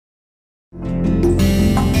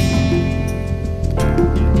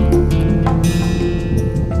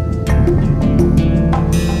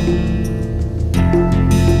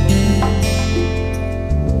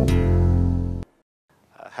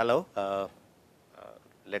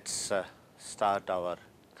let us start our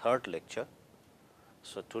third lecture.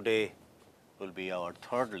 So, today will be our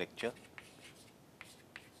third lecture.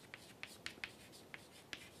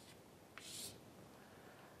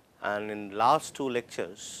 And in last two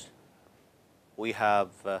lectures, we have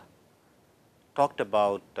talked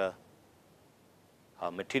about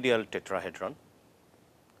a material tetrahedron,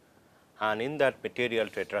 and in that material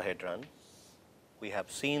tetrahedron, we have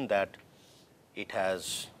seen that it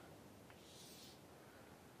has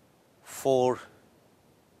four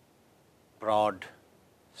broad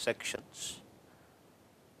sections.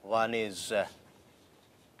 One is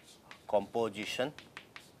composition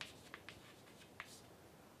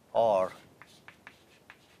or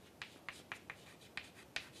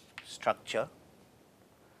structure.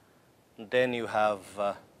 Then you have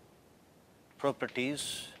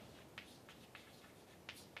properties,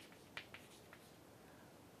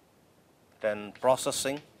 then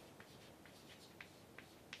processing,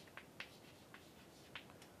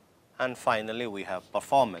 and finally, we have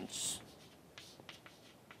performance.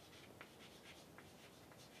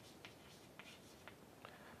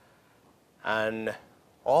 And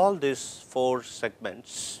all these four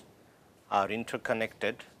segments are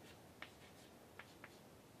interconnected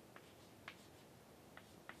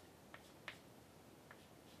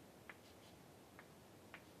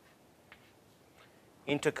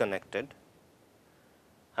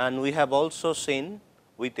and we have also seen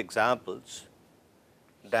with examples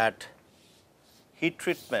that heat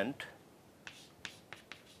treatment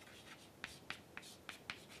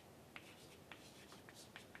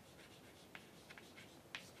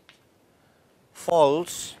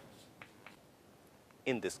falls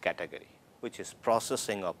in this category, which is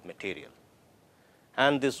processing of material.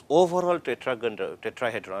 And this overall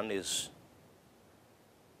tetrahedron is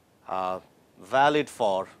valid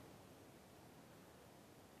for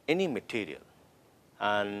any material,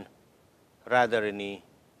 and rather any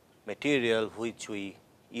material which we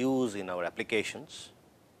use in our applications.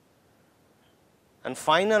 And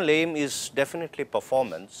final aim is definitely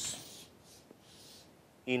performance.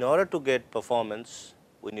 In order to get performance,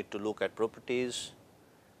 we need to look at properties,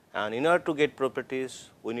 and in order to get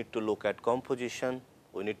properties, we need to look at composition,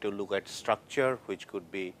 we need to look at structure, which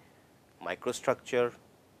could be microstructure,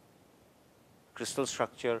 crystal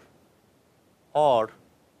structure, or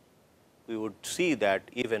we would see that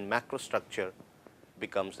even macrostructure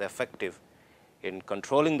becomes effective in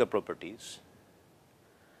controlling the properties.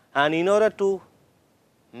 And in order to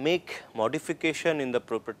make modification in the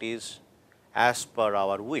properties as per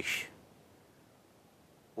our wish,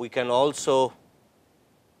 we can also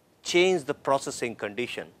change the processing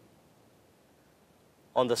condition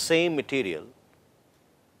on the same material,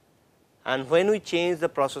 and when we change the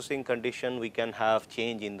processing condition, we can have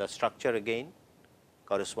change in the structure again,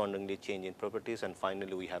 correspondingly change in properties, and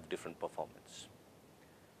finally, we have different performance.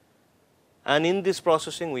 And in this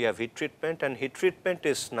processing, we have heat treatment, and heat treatment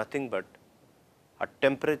is nothing but a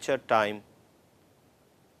temperature time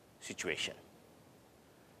situation.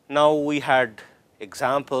 Now, we had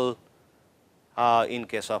example in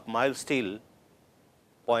case of mild steel,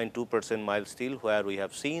 0.2% mild steel, where we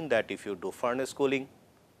have seen that if you do furnace cooling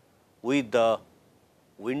with the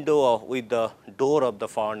with the door of the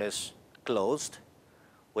furnace closed,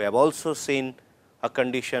 we have also seen a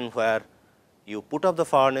condition where you put up the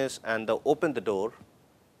furnace and open the door.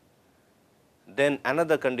 Then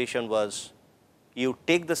another condition was you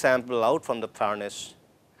take the sample out from the furnace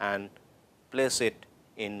and place it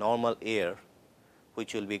in normal air,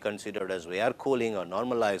 which will be considered as air cooling or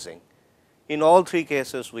normalizing. In all three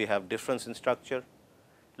cases, we have difference in structure,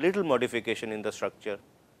 little modification in the structure,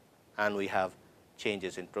 and we have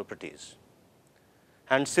changes in properties.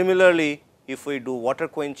 And similarly, if we do water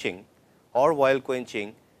quenching or oil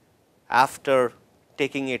quenching after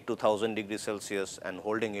taking it to 1000 degrees Celsius and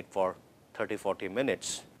holding it for 30-40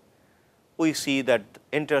 minutes, we see that the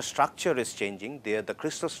entire structure is changing. There the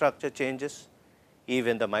crystal structure changes,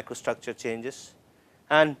 even the microstructure changes,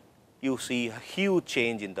 and you see a huge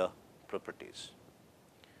change in the properties.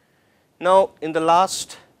 Now, in the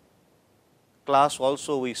last class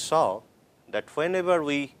also we saw that whenever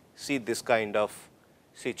we see this kind of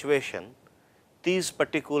situation, this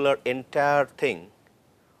particular entire thing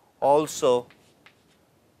also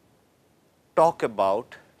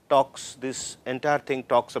this entire thing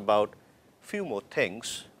talks about few more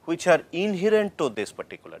things which are inherent to this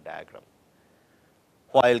particular diagram,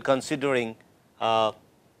 while considering while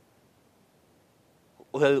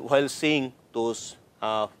seeing those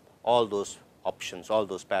all those options, all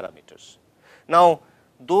those parameters. Now,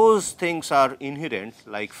 those things are inherent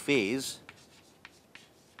like phase,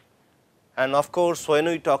 and of course, when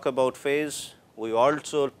we talk about phase, we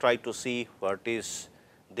also try to see what is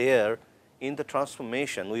there in the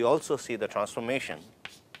transformation. We also see the transformation.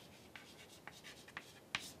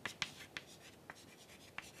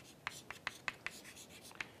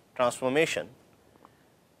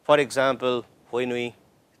 For example, when we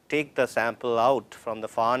take the sample out from the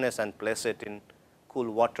furnace and place it in cool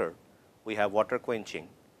water, we have water quenching,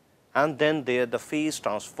 and then there the phase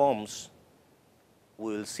transforms.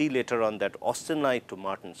 We will see later on that austenite to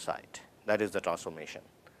martensite, that is the transformation.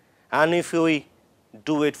 And if we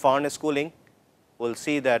do it furnace cooling, we will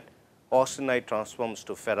see that austenite transforms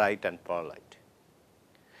to ferrite and pearlite.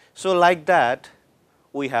 So, like that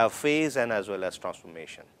we have phase and as well as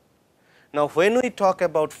transformation. Now, when we talk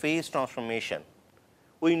about phase transformation,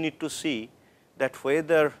 we need to see that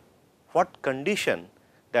whether what condition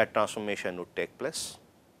that transformation would take place,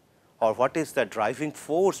 or what is the driving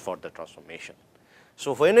force for the transformation.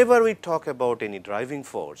 So, whenever we talk about any driving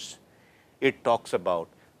force, it talks about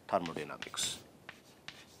thermodynamics.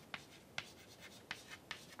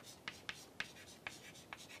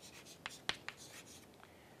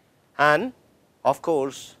 And of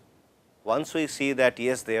course, once we see that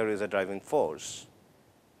yes, there is a driving force,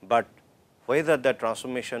 but whether the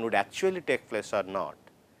transformation would actually take place or not,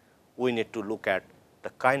 we need to look at the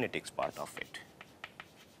kinetics part of it.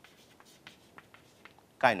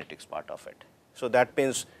 So, that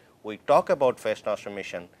means we talk about phase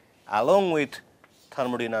transformation along with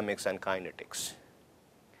thermodynamics and kinetics,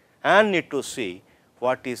 and need to see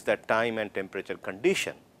what is the time and temperature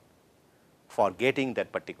condition for getting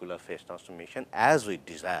that particular phase transformation as we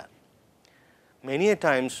desire. Many a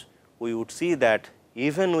times we would see that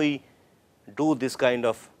even we do this kind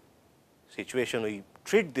of situation, we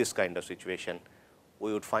treat this kind of situation,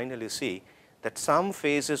 we would finally see that some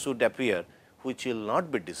phases would appear which will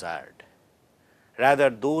not be desired. Rather,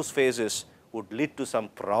 those phases would lead to some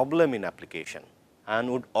problem in application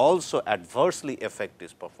and would also adversely affect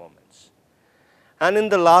this performance. And in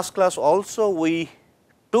the last class also we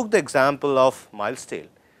took the example of mild steel,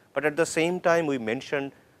 but at the same time we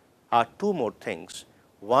mentioned two more things.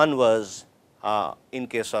 One was in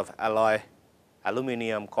case of alloy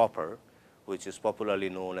aluminum copper, which is popularly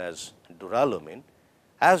known as duralumin,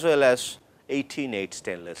 as well as 18-8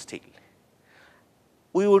 stainless steel.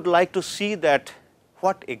 We would like to see that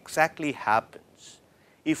what exactly happens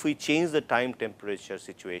if we change the time temperature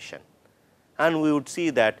situation, and we would see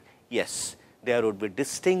that yes, there would be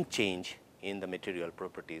distinct change in the material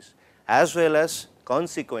properties as well as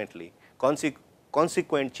consequent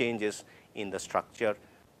changes in the structure,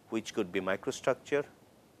 which could be microstructure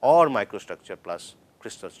or microstructure plus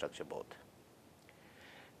crystal structure both.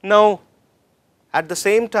 Now, at the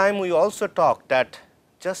same time we also talked that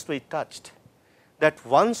just we touched that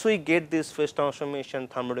once we get this phase transformation,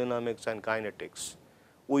 thermodynamics and kinetics,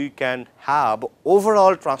 we can have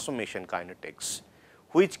overall transformation kinetics,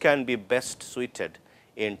 which can be best suited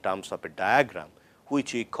in terms of a diagram,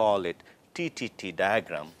 which we call it TTT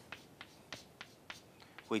diagram,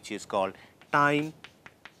 which is called time,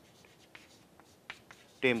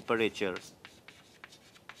 temperature,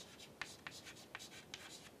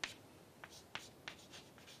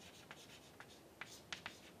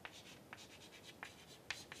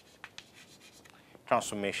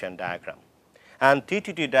 transformation diagram. And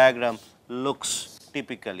TTT diagram looks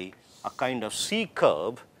typically a kind of C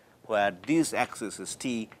curve, where this axis is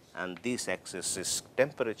T and this axis is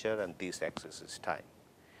temperature and this axis is time.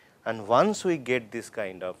 And once we get this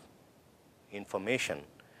kind of information,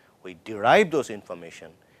 we derive those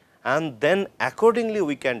information, and then accordingly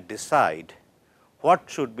we can decide what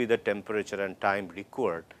should be the temperature and time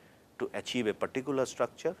required to achieve a particular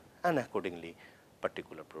structure and accordingly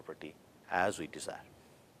particular property as we desire.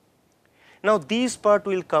 Now, these part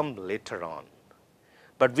will come later on,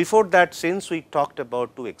 but before that, since we talked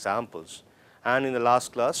about two examples and in the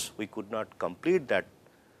last class we could not complete that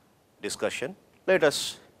discussion, let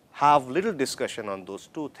us have little discussion on those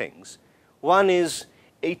two things. One is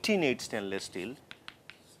 18-8 stainless steel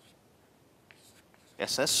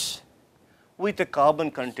SS with a carbon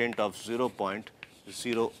content of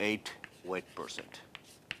 0.08 weight percent.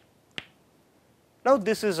 Now,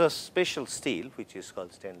 this is a special steel which is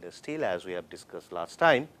called stainless steel, as we have discussed last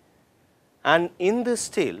time, and in this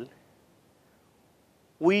steel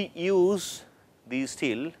we use the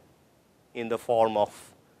steel in the form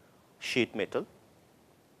of sheet metal.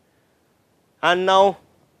 And now,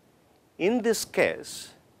 in this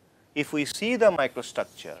case, if we see the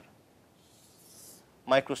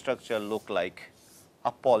microstructure look like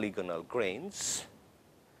a polygonal grains,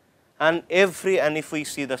 and if we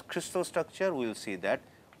see the crystal structure, we will see that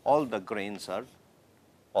all the grains are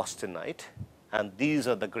austenite and these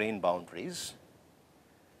are the grain boundaries,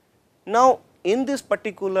 Now, in this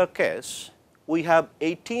particular case, we have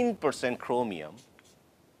 18% chromium,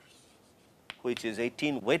 which is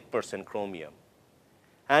 18 weight% chromium.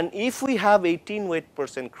 And if we have 18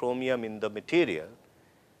 weight% chromium in the material,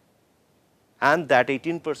 and that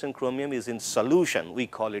 18% chromium is in solution, we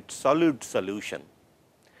call it solid solution.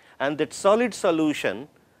 And that solid solution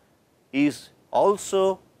is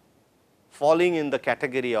also falling in the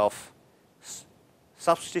category of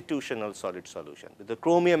substitutional solid solution. The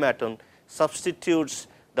chromium atom substitutes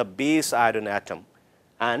the base iron atom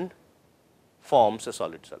and forms a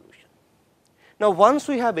solid solution. Now, once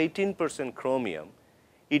we have 18% chromium,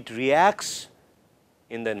 it reacts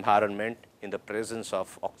in the environment in the presence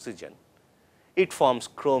of oxygen. It forms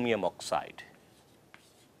chromium oxide.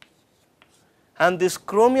 And this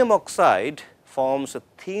chromium oxide forms a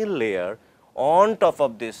thin layer on top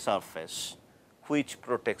of this surface, which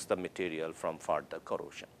protects the material from further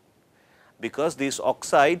corrosion. Because this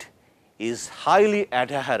oxide is highly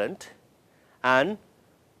adherent and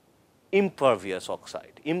impervious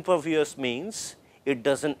oxide. Impervious means it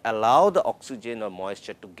does not allow the oxygen or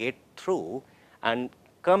moisture to get through and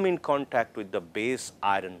come in contact with the base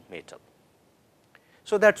iron metal.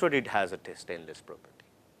 So, that is what it has a stainless property.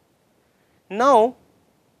 Now,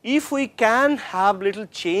 if we can have little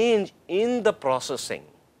change in the processing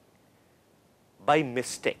by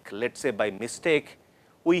mistake, let us say by mistake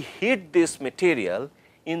we heat this material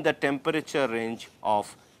in the temperature range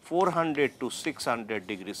of 400 to 600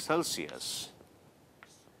 degrees Celsius,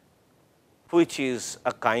 which is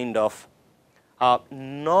a kind of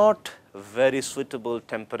not very suitable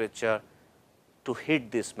temperature to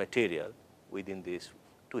heat this material within this,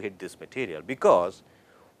 to heat this material, because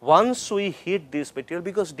once we heat this material,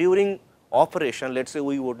 because during operation, let us say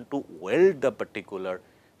we want to weld the particular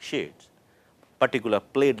sheets, particular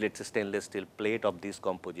plate, let us say stainless steel plate of this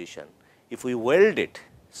composition. If we weld it,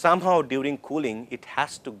 somehow during cooling, it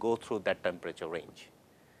has to go through that temperature range.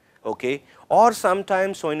 Okay? Or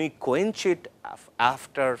sometimes when we quench it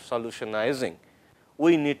after solutionizing,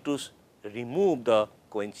 we need to remove the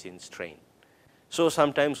quenching strain. So,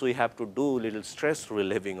 sometimes we have to do little stress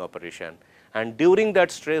relieving operation, and during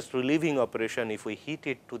that stress relieving operation, if we heat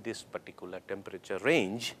it to this particular temperature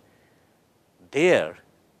range, there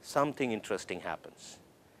something interesting happens,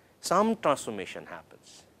 some transformation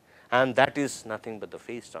happens, and that is nothing but the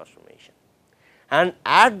phase transformation. And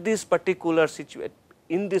at this particular situation,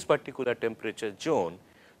 in this particular temperature zone,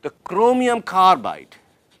 the chromium carbide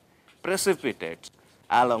precipitates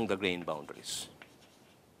along the grain boundaries.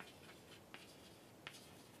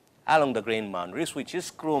 Along the grain boundaries, which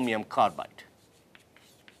is chromium carbide.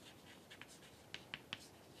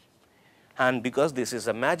 And because this is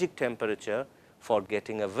a magic temperature for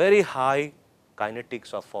getting a very high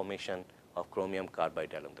kinetics of formation of chromium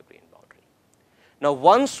carbide along the grain boundary. Now,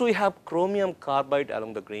 once we have chromium carbide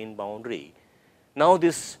along the grain boundary, now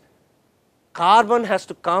this carbon has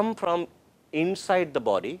to come from inside the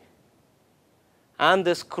body, and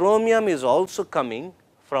this chromium is also coming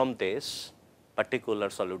from this particular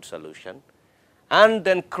solid solution, and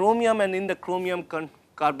then chromium, and in the chromium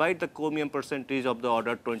carbide the chromium percentage of the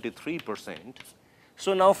order 23%.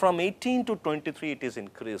 So, now from 18 to 23 it is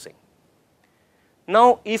increasing.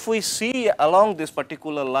 Now, if we see along this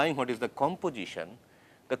particular line what is the composition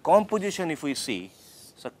if we see,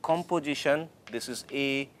 so composition, this is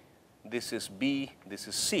A, this is B, this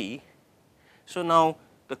is C. So, now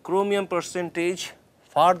the chromium percentage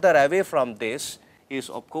farther away from this is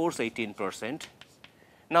of course 18%.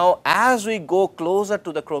 Now, as we go closer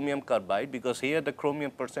to the chromium carbide, because here the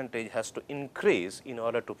chromium percentage has to increase in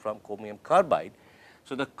order to form chromium carbide.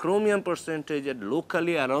 So, the chromium percentage at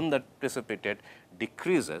locally around that precipitate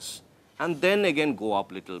decreases and then again go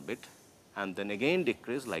up little bit and then again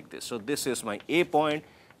decrease like this. So, this is my A point,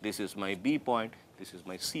 this is my B point, this is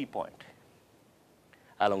my C point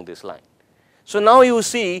along this line. So, now you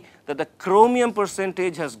see that the chromium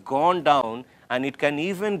percentage has gone down, and it can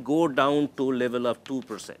even go down to level of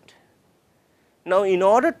 2%. Now, in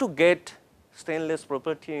order to get stainless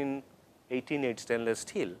property in 18H stainless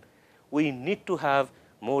steel, we need to have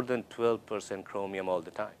more than 12% chromium all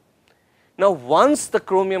the time. Now, once the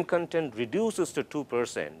chromium content reduces to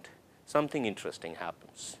 2%, something interesting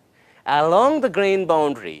happens. Along the grain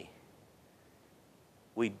boundary,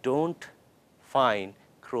 we do not find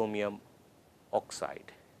chromium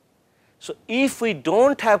oxide. So, if we do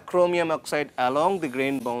not have chromium oxide along the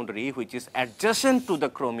grain boundary, which is adjacent to the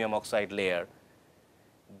chromium oxide layer,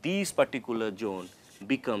 these particular zone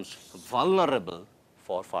becomes vulnerable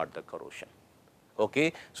for further corrosion.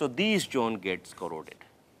 Okay? So, these zone gets corroded.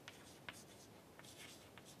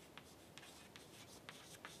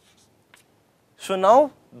 So,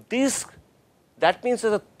 now this, that means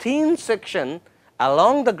that a thin section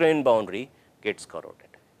along the grain boundary gets corroded.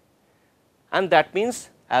 And that means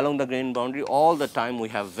along the grain boundary all the time we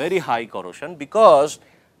have very high corrosion, because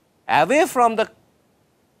away from the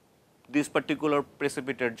this particular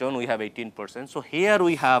precipitate zone we have 18%. So, here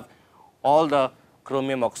we have all the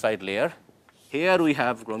chromium oxide layer, here we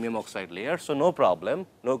have chromium oxide layer. So, no problem,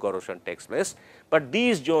 no corrosion takes place, but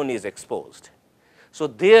this zone is exposed. So,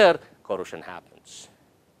 there corrosion happens.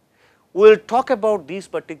 We will talk about this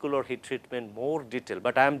particular heat treatment more detail,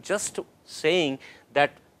 but I am just saying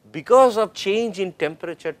that because of change in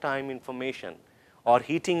temperature time information or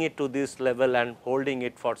heating it to this level and holding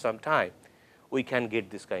it for some time, we can get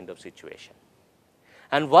this kind of situation.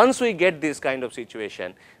 And once we get this kind of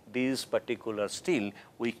situation, this particular steel,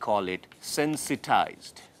 we call it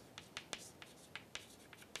sensitized.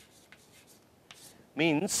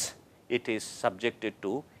 Means it is subjected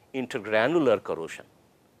to intergranular corrosion.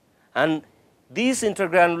 And this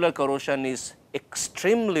intergranular corrosion is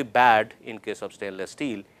extremely bad in case of stainless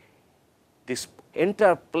steel. This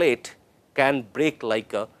entire plate can break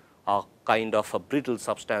like a kind of a brittle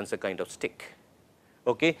substance, a kind of stick.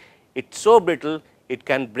 Okay? It's so brittle, it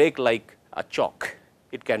can break like a chalk,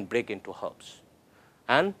 it can break into herbs,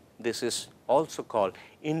 and this is also called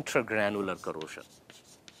intragranular corrosion.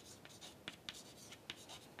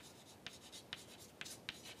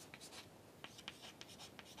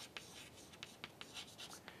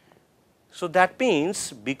 So, that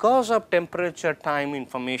means because of temperature time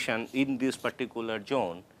information in this particular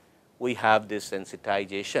zone, we have this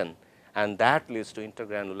sensitization, and that leads to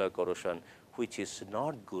intergranular corrosion, which is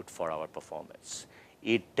not good for our performance.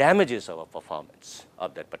 It damages our performance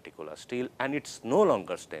of that particular steel, and it is no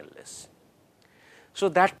longer stainless. So,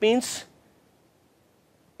 that means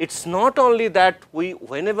it is not only that we,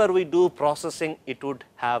 whenever we do processing, it would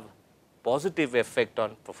have positive effect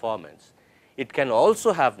on performance, it can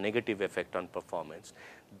also have negative effect on performance.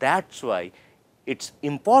 That is why it is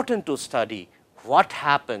important to study what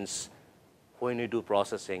happens when you do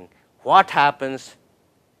processing, what happens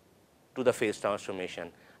to the phase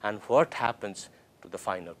transformation, and what happens to the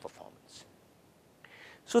final performance.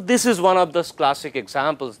 So, this is one of those classic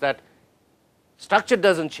examples that structure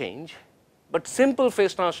does not change, but simple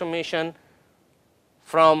phase transformation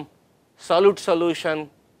from solute solution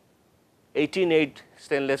 18-8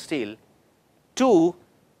 stainless steel to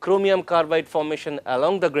chromium carbide formation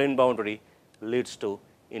along the grain boundary leads to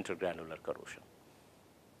intergranular corrosion.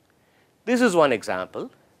 This is one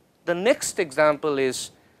example. The next example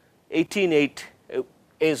is 18-8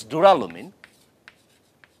 is duralumin,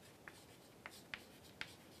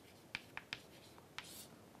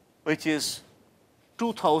 which is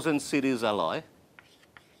 2000 series alloy,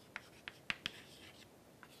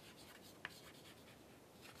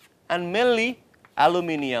 and mainly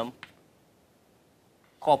aluminum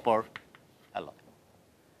copper alloy.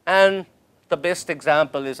 And the best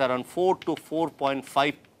example is around 4 to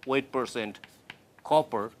 4.5 weight%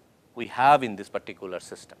 copper we have in this particular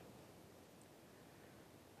system.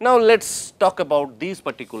 Now, let us talk about these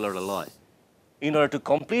particular alloy in order to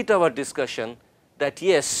complete our discussion that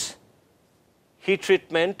yes, heat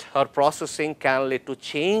treatment or processing can lead to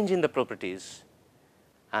change in the properties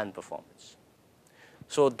and performance.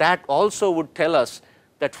 So, that also would tell us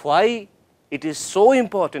that why it is so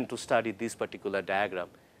important to study this particular diagram,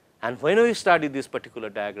 and when we study this particular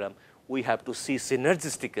diagram, we have to see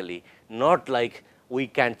synergistically, not like we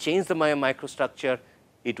can change the microstructure,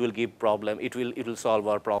 it will give problem, it will solve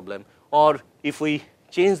our problem, or if we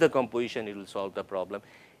change the composition, it will solve the problem.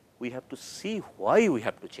 We have to see why we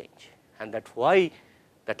have to change, and that why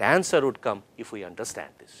that answer would come if we understand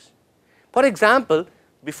this. For example,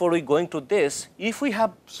 before we going to this, if we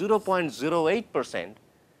have 0.08%,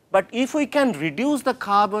 but if we can reduce the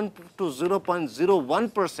carbon to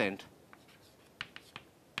 0.01%,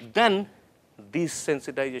 then this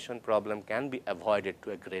sensitization problem can be avoided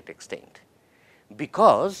to a great extent.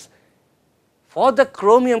 Because for the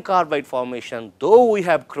chromium carbide formation, though we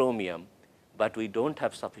have chromium, but we do not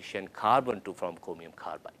have sufficient carbon to form chromium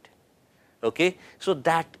carbide. Okay? So,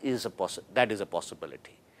 that is a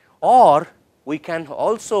possibility. Or we can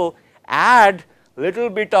also add little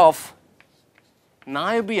bit of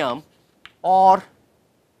niobium or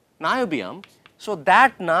niobium. So,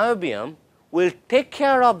 that niobium will take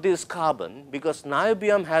care of this carbon, because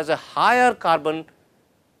niobium has a higher carbon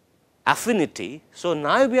affinity. So,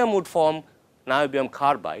 niobium would form niobium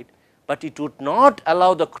carbide, but it would not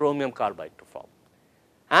allow the chromium carbide to form.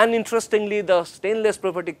 And interestingly, the stainless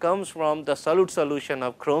property comes from the solute solution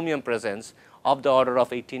of chromium presence of the order of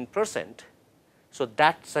 18%. So,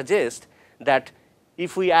 that suggests that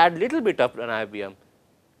if we add little bit of niobium,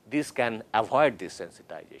 this can avoid this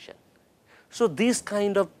sensitization. So, these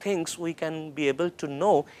kind of things we can be able to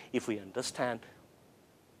know if we understand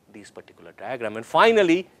this particular diagram. And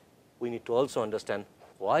finally, we need to also understand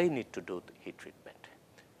why we need to do the heat treatment.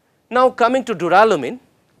 Now, coming to duralumin,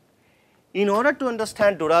 in order to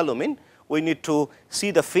understand duralumin, we need to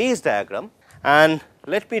see the phase diagram, and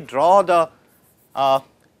let me draw the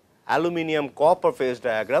aluminum copper phase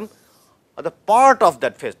diagram, or the part of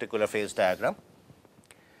that particular phase diagram.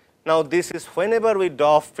 Now, this is whenever we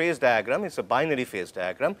draw phase diagram, it is a binary phase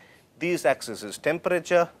diagram. This axis is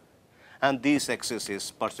temperature and this axis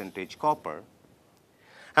is percentage copper.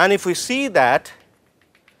 And if we see that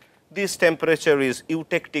this temperature is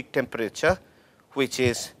eutectic temperature, which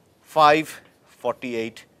is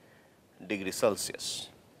 548 degrees Celsius.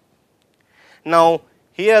 Now,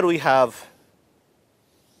 here we have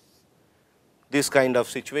this kind of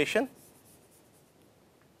situation,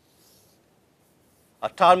 a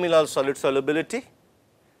terminal solid solubility,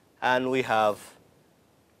 and we have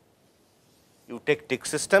eutectic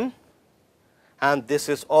system, and this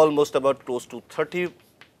is almost about close to 30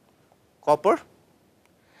 copper,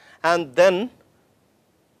 and then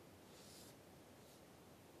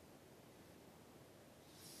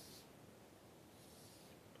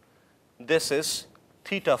this is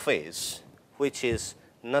theta phase, which is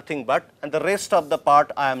nothing but, and the rest of the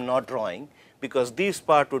part I am not drawing, because this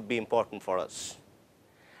part would be important for us.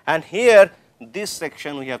 And here this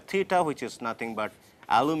section we have theta, which is nothing but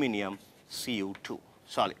aluminum Cu2,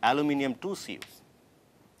 sorry, aluminum 2Cu.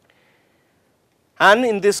 And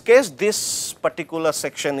in this case, this particular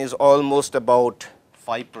section is almost about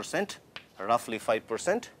 5%, roughly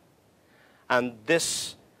 5%, and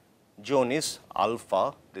this zone is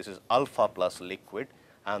alpha, this is alpha plus liquid,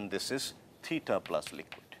 and this is theta plus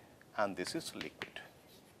liquid, and this is liquid.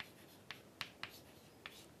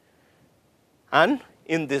 And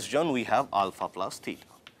in this zone we have alpha plus theta.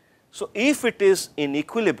 So, if it is in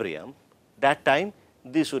equilibrium, that time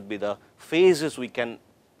this would be the phases we can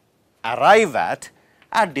arrive at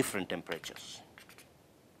different temperatures.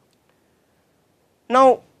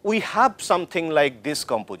 Now, we have something like this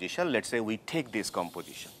composition, let us say we take this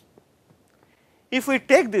composition. If we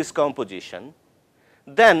take this composition,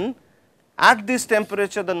 then at this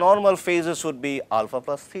temperature the normal phases would be alpha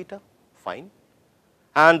plus theta, fine,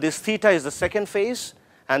 and this theta is the second phase,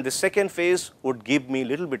 and the second phase would give me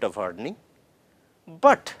little bit of hardening.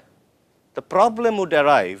 But the problem would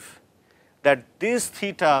arrive that this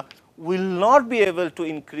theta will not be able to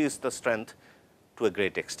increase the strength to a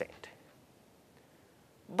great extent.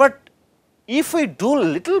 But if we do a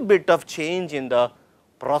little bit of change in the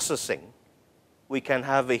processing, we can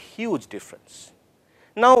have a huge difference.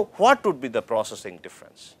 Now, what would be the processing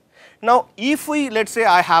difference? Now, if we, let us say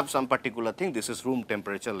I have some particular thing, this is room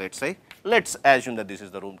temperature, let us say, let us assume that this is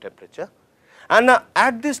the room temperature, and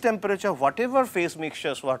at this temperature whatever phase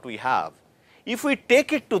mixtures what we have, if we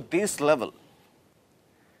take it to this level,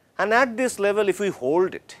 and at this level if we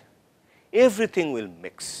hold it, everything will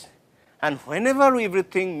mix, and whenever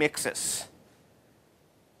everything mixes,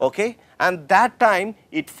 okay, and that time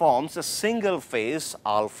it forms a single phase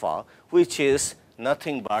alpha, which is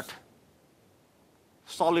nothing but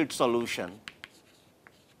solid solution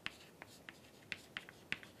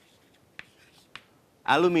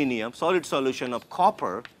aluminum, solid solution of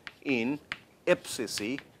copper in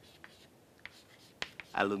FCC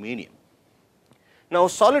aluminum. Now,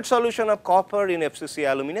 solid solution of copper in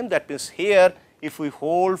FCC aluminum, that means here if we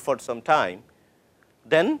hold for some time,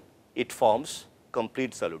 then it forms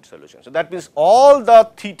complete solid solution. So, that means all the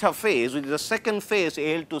theta phase, which is the second phase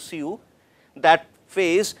Al2Cu, that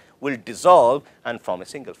phase will dissolve and form a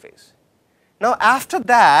single phase. Now, after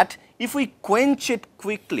that, if we quench it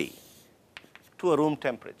quickly to a room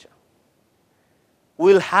temperature,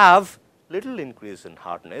 we will have little increase in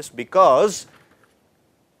hardness, because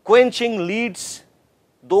quenching leads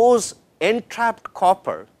those entrapped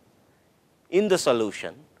copper in the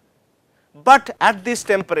solution, but at this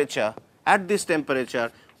temperature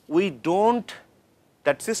we do not,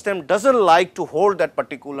 that system does not like to hold that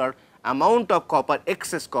particular amount of copper,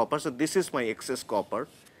 excess copper. So, this is my excess copper,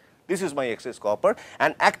 this is my excess copper,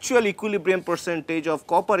 and actual equilibrium percentage of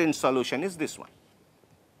copper in solution is this one.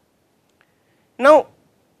 Now,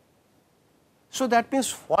 so that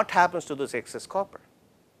means what happens to this excess copper?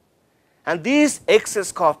 And this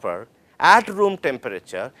excess copper at room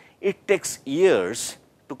temperature, it takes years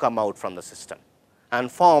to come out from the system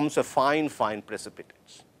and forms a fine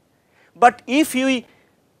precipitates. But if we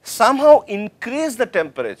somehow increase the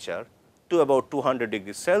temperature to about 200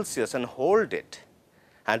 degrees Celsius and hold it,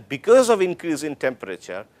 and because of increase in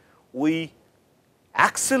temperature, we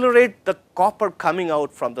accelerate the copper coming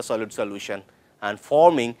out from the solid solution and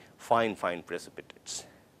forming fine precipitates.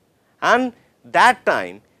 And that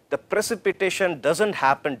time the precipitation does not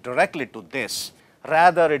happen directly to this,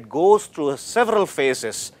 rather it goes through several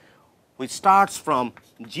phases, which starts from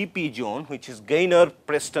GP zone, which is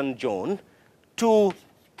Gaynor-Preston zone, to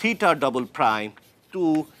theta double prime,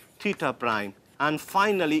 to theta prime, and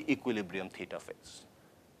finally equilibrium theta phase.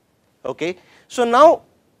 Okay. So, now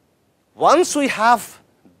once we have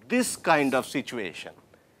this kind of situation,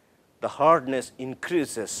 the hardness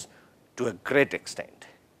increases to a great extent,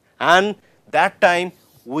 and that time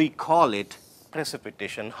we call it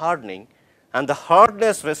precipitation hardening. And the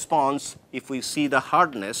hardness response, if we see the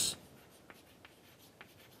hardness,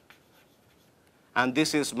 and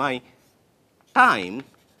this is my time.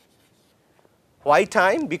 Why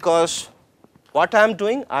time? Because what I am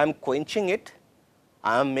doing, I am quenching it,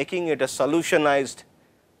 I am making it a solutionized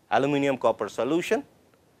aluminum copper solution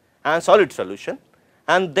and solid solution,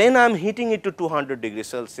 and then I am heating it to 200 degrees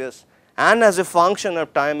Celsius, and as a function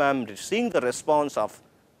of time I am seeing the response of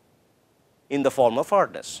in the form of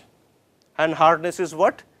hardness. And hardness is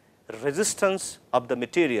what? Resistance of the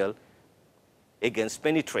material against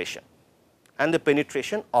penetration and the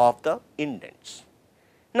penetration of the indents.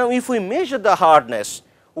 Now, if we measure the hardness,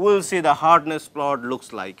 we will see the hardness plot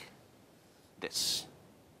looks like this.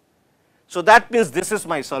 So, that means this is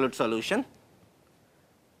my solid solution,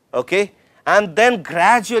 okay? And then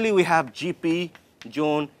gradually we have GP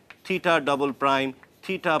zone, theta double prime,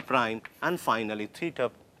 theta prime, and finally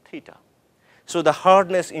theta. So, the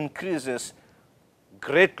hardness increases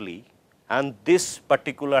greatly, and this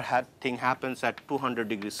particular thing happens at 200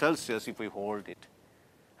 degrees Celsius if we hold it,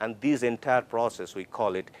 and this entire process we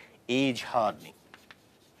call it edge hardening.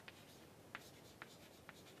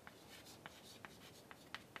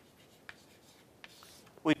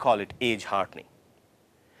 We call it edge hardening.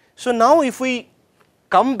 So, now if we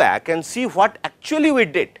come back and see what actually we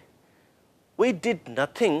did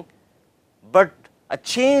nothing but a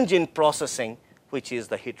change in processing, which is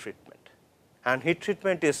the heat treatment, and heat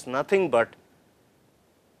treatment is nothing but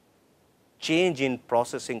change in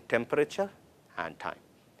processing temperature and time.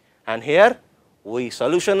 And here we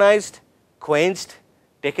solutionized, quenched,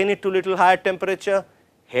 taken it to little higher temperature,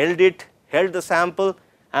 held the sample,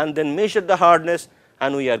 and then measured the hardness,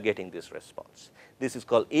 and we are getting this response. This is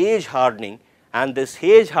called edge hardening, and this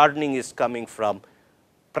edge hardening is coming from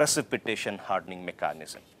precipitation hardening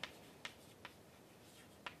mechanism.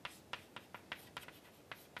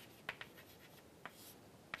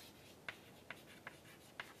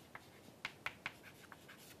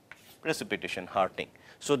 Precipitation hardening.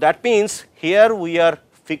 So, that means here we are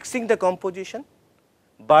fixing the composition,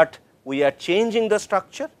 but we are changing the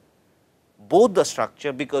structure, both the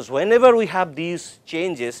structure, because whenever we have these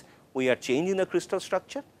changes, we are changing the crystal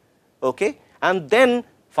structure, okay? And then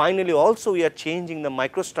finally also we are changing the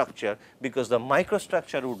microstructure, because the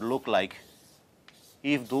microstructure would look like,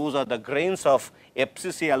 if those are the grains of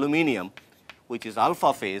FCC aluminum, which is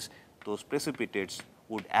alpha phase, those precipitates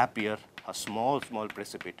would appear as small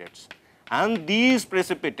precipitates, and these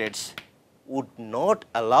precipitates would not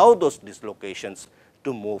allow those dislocations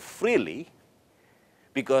to move freely,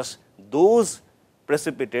 because those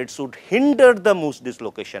precipitates would hinder the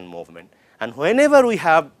dislocation movement, and whenever we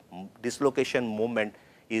have dislocation movement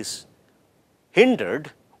is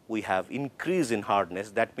hindered, we have increase in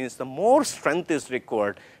hardness. That means the more strength is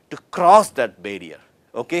required to cross that barrier,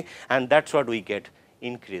 okay? And that is what we get,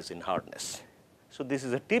 increase in hardness. So, this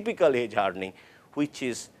is a typical edge hardening, which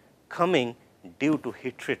is coming due to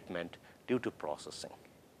heat treatment, due to processing.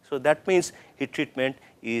 So, that means heat treatment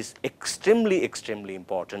is extremely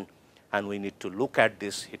important, and we need to look at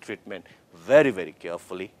this heat treatment very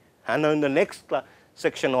carefully. And in the next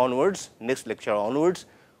section onwards, next lecture onwards,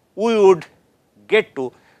 we would get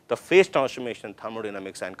to the phase transformation,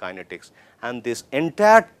 thermodynamics and kinetics, and this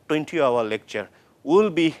entire 20-hour lecture will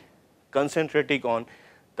be concentrating on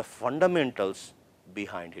the fundamentals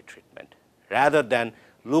behind heat treatment, rather than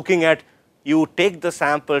looking at you take the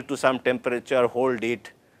sample to some temperature, hold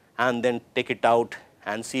it, and then take it out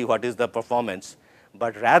and see what is the performance,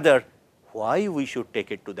 but rather why we should take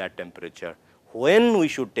it to that temperature, when we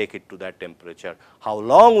should take it to that temperature, how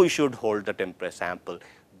long we should hold the temperature sample.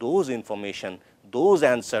 Those information, those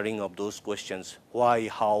answering of those questions, why,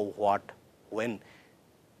 how, what, when,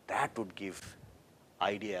 that would give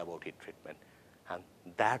idea about heat treatment, and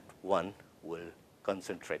that one will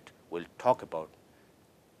concentrate, will talk about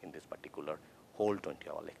in this particular whole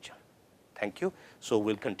 20-hour lecture. Thank you. So,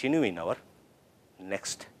 we will continue in our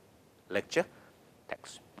next lecture.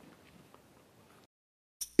 Thanks.